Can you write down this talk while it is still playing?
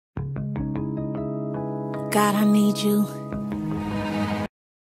God, I need you.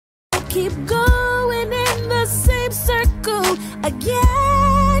 Keep going in the same circle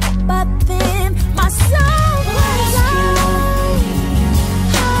again, but then my soul was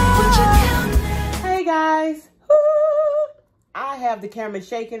Hey guys, woo! I have the camera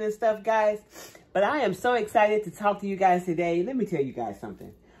shaking and stuff, guys, but I am so excited to talk to you guys today. Let me tell you guys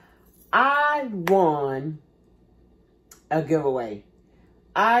something. I won a giveaway.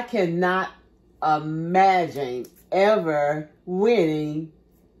 I cannot imagine ever winning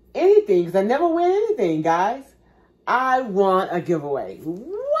anything, because I never win anything, guys. I won a giveaway.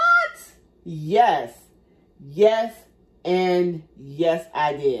 What? Yes. Yes, and yes,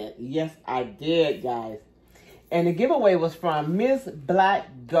 I did. Yes, I did, guys. And the giveaway was from Miss Black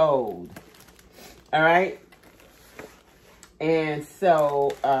Gold. All right? And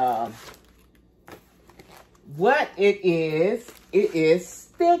so, what it is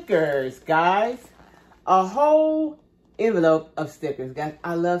stickers, guys. A whole envelope of stickers, guys.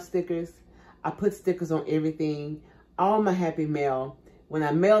 I love stickers. I put stickers on everything. All my happy mail. When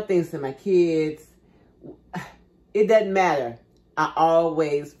I mail things to my kids, it doesn't matter. I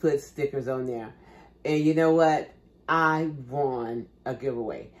always put stickers on there. And you know what? I won a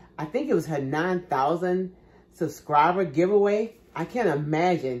giveaway. I think it was her 9,000 subscriber giveaway. I can't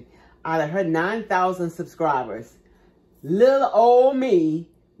imagine, out of her 9,000 subscribers, little old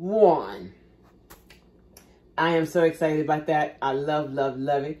me won. I am so excited about that. I love, love,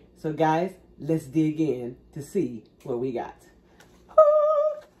 love it. So guys, let's dig in to see what we got.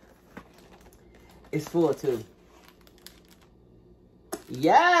 Woo! It's full too.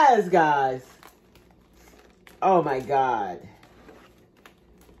 Yes, guys. Oh my God.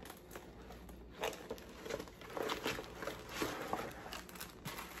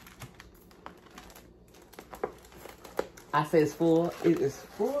 I say it's full. It is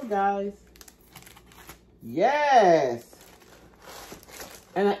full, guys. Yes.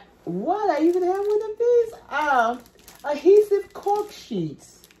 And what? I even have one of these adhesive cork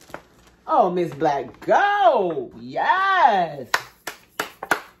sheets. Oh, Miss Black, go. Yes.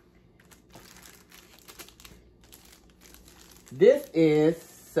 This is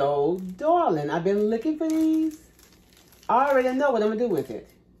so darling. I've been looking for these. I already know what I'm gonna do with it.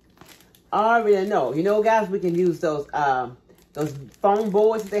 I already know. You know, guys, we can use those foam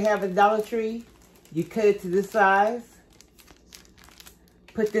boards that they have at Dollar Tree. You cut it to this size.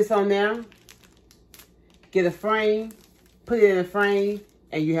 Put this on there. Get a frame. Put it in a frame,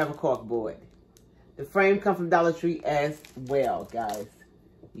 and you have a cork board. The frame comes from Dollar Tree as well, guys.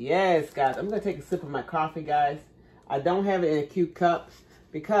 Yes, guys. I'm gonna take a sip of my coffee, guys. I don't have it in a cute cup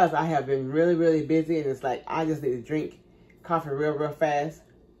because I have been really, really busy, and it's like I just need to drink coffee real, real fast.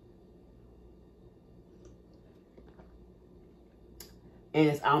 And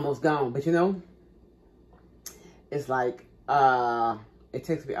it's almost gone. But you know, it's like, it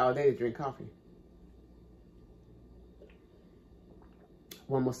takes me all day to drink coffee.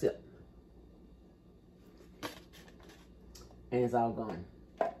 One more sip. And it's all gone.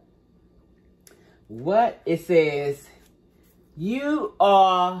 What? It says, you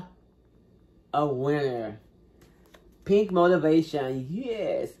are a winner. Pink motivation.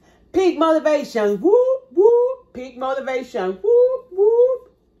 Yes. Pink motivation. Whoop, whoop. Pink motivation. Whoop,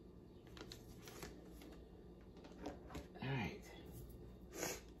 whoop. All right.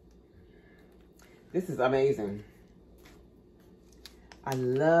 This is amazing. I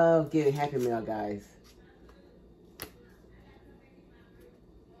love getting Happy Mail, guys.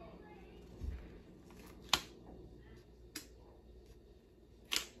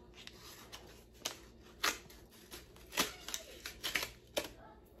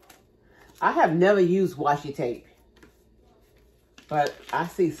 I have never used washi tape, but I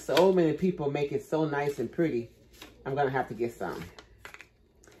see so many people make it so nice and pretty. I'm going to have to get some.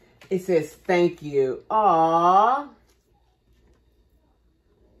 It says, thank you. Aww.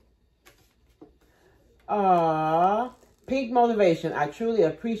 Aww. Pink motivation. I truly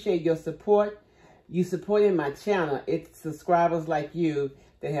appreciate your support. You supporting my channel. It's subscribers like you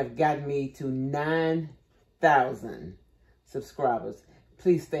that have gotten me to 9,000 subscribers.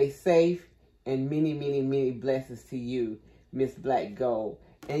 Please stay safe. And many, many, many blessings to you, Miss Black Gold.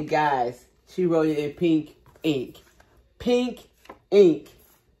 And guys, she wrote it in pink ink. Pink ink.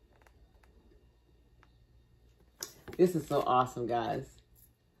 This is so awesome, guys.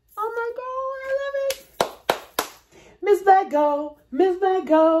 Oh my God, I love it. Miss Black Gold, Miss Black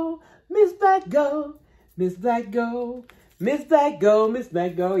Gold, Miss Black Gold, Miss Black Gold, Miss Black Gold, Miss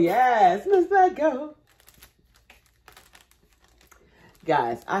Black Gold. Yes, Miss Black Gold.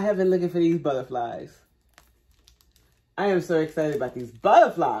 Guys, I have been looking for these butterflies. I am so excited about these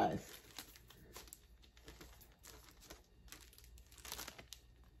butterflies.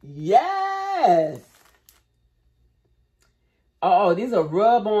 Yes. Oh, these are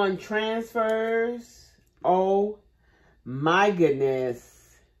rub-on transfers. Oh, my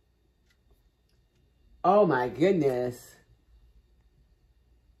goodness. Oh, my goodness.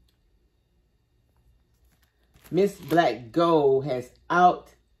 Miss Black Gold has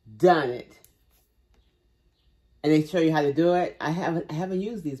outdone it. And they show you how to do it. I haven't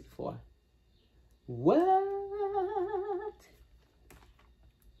used these before. What?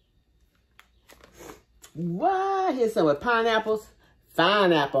 What? Here's some with pineapples.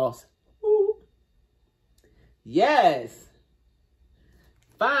 Fine apples. Ooh. Yes.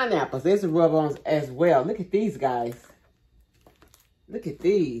 Fine apples. There's some rub-ons as well. Look at these guys. Look at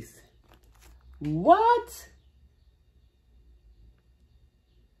these. What?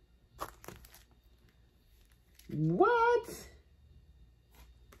 What?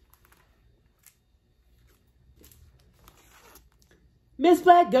 Miss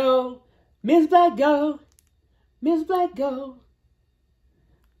Black Gold. Miss Black Gold. Miss Black Gold.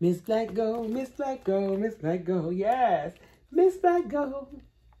 Miss Black Gold. Miss Black Gold. Miss Black Gold. Yes. Miss Black Gold.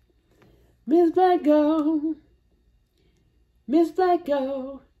 Miss Black Gold. Miss Black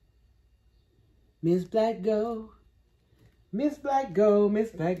Gold. Miss Black Gold. Miss Black Gold. Miss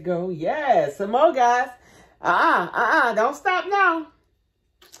Black Gold. Yes. Some more, guys. Don't stop now.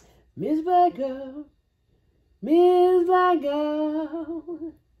 Miss Black Gold. Miss Black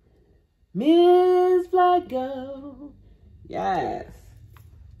Gold. Miss Black Gold. Yes.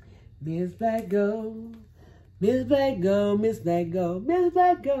 Miss Black Gold. Miss Black Gold. Miss Black Gold. Miss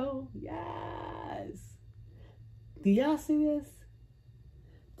Black Gold. Yes. Do y'all see this?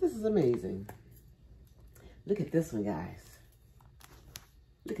 This is amazing. Look at this one, guys.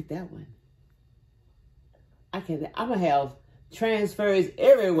 Look at that one. I'm gonna have transfers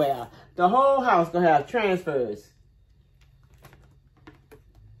everywhere. The whole house gonna have transfers.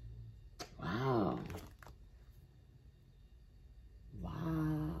 Wow.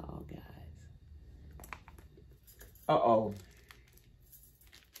 Wow, guys. Uh-oh.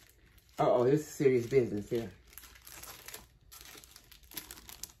 Uh-oh, this is serious business here.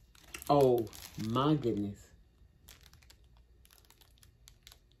 Oh, my goodness.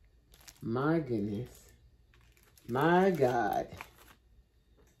 My goodness. My God.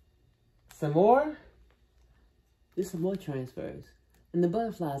 Some more? There's some more transfers. And the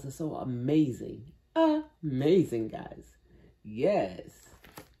butterflies are so amazing. Amazing, guys. Yes.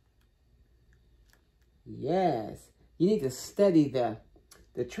 Yes. You need to study the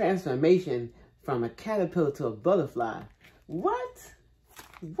transformation from a caterpillar to a butterfly. What?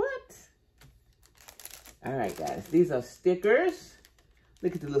 What? All right, guys. These are stickers.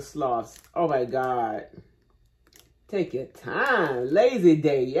 Look at the little sloths. Oh, my God. Take your time. Lazy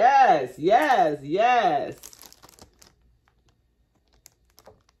day. Yes, yes, yes.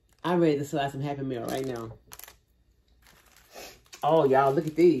 I'm ready to select some Happy Meal right now. Oh, y'all, look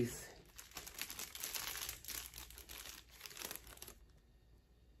at these.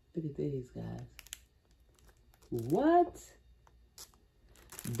 Look at these, guys. What?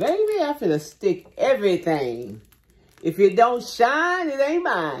 Baby, I'm finna stick everything. If it don't shine, it ain't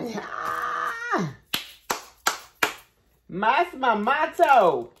mine. That's my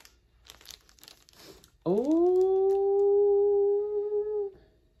motto. Oh.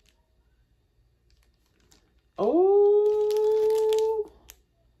 Oh.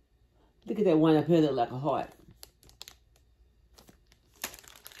 Look at that one up here that look like a heart.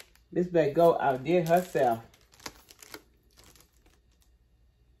 Miss Black Gold outdid herself.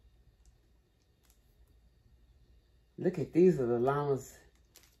 Look at these are the llamas.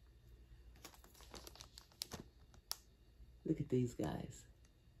 Look at these guys.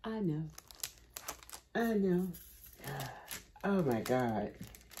 I know. I know. Oh my God.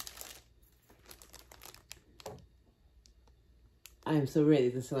 I am so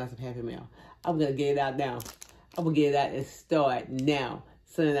ready to select some Happy Mail. I'm going to get it out now. I'm going to get it out and start now.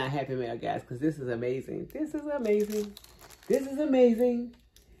 Sending out Happy Mail, guys, because this is amazing. This is amazing. This is amazing.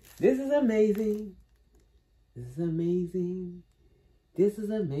 This is amazing. This is amazing. This is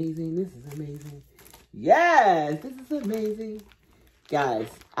amazing. This is amazing. Yes, this is amazing. Guys,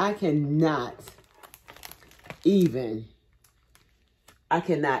 I cannot even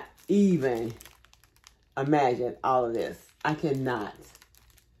imagine all of this. I cannot.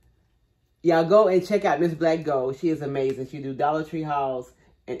 Y'all go and check out Miss Black Gold. She is amazing. She do Dollar Tree hauls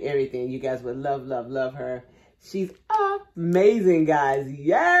and everything. You guys would love, love, love her. She's amazing, guys.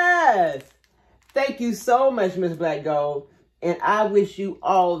 Yes. Thank you so much, Miss Black Gold. And I wish you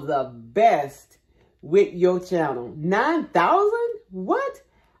all the best with your channel. 9,000? What?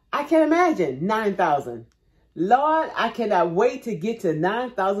 I can't imagine. 9,000. Lord, I cannot wait to get to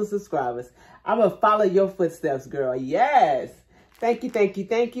 9,000 subscribers. I'm going to follow your footsteps, girl. Yes. Thank you, thank you,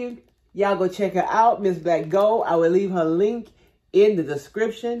 thank you. Y'all go check her out, Miss Black Gold. I will leave her link in the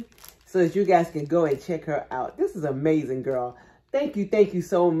description so that you guys can go and check her out. This is amazing, girl. Thank you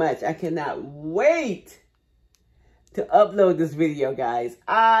so much. I cannot wait to upload this video, guys.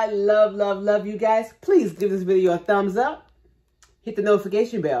 I love you guys. Please give this video a thumbs up. Hit the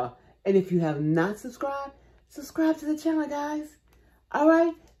notification bell. And if you have not subscribed, subscribe to the channel, guys. All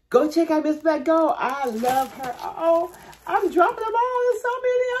right? Go check out Miss Black Gold. I love her. Oh, I'm dropping them all. There's so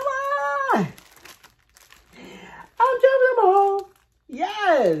many of them. I'm dropping them all.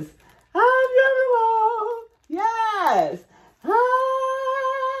 Yes. I'm dropping them all. Yes. I'm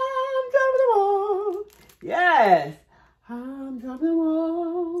dropping them all. Yes. I'm dropping them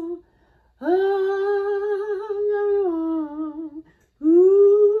all. I'm dropping them all.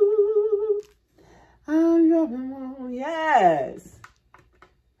 Ooh. I'm dropping them all. Yes.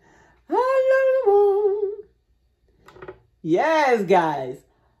 I'm dropping them all. Yes, guys.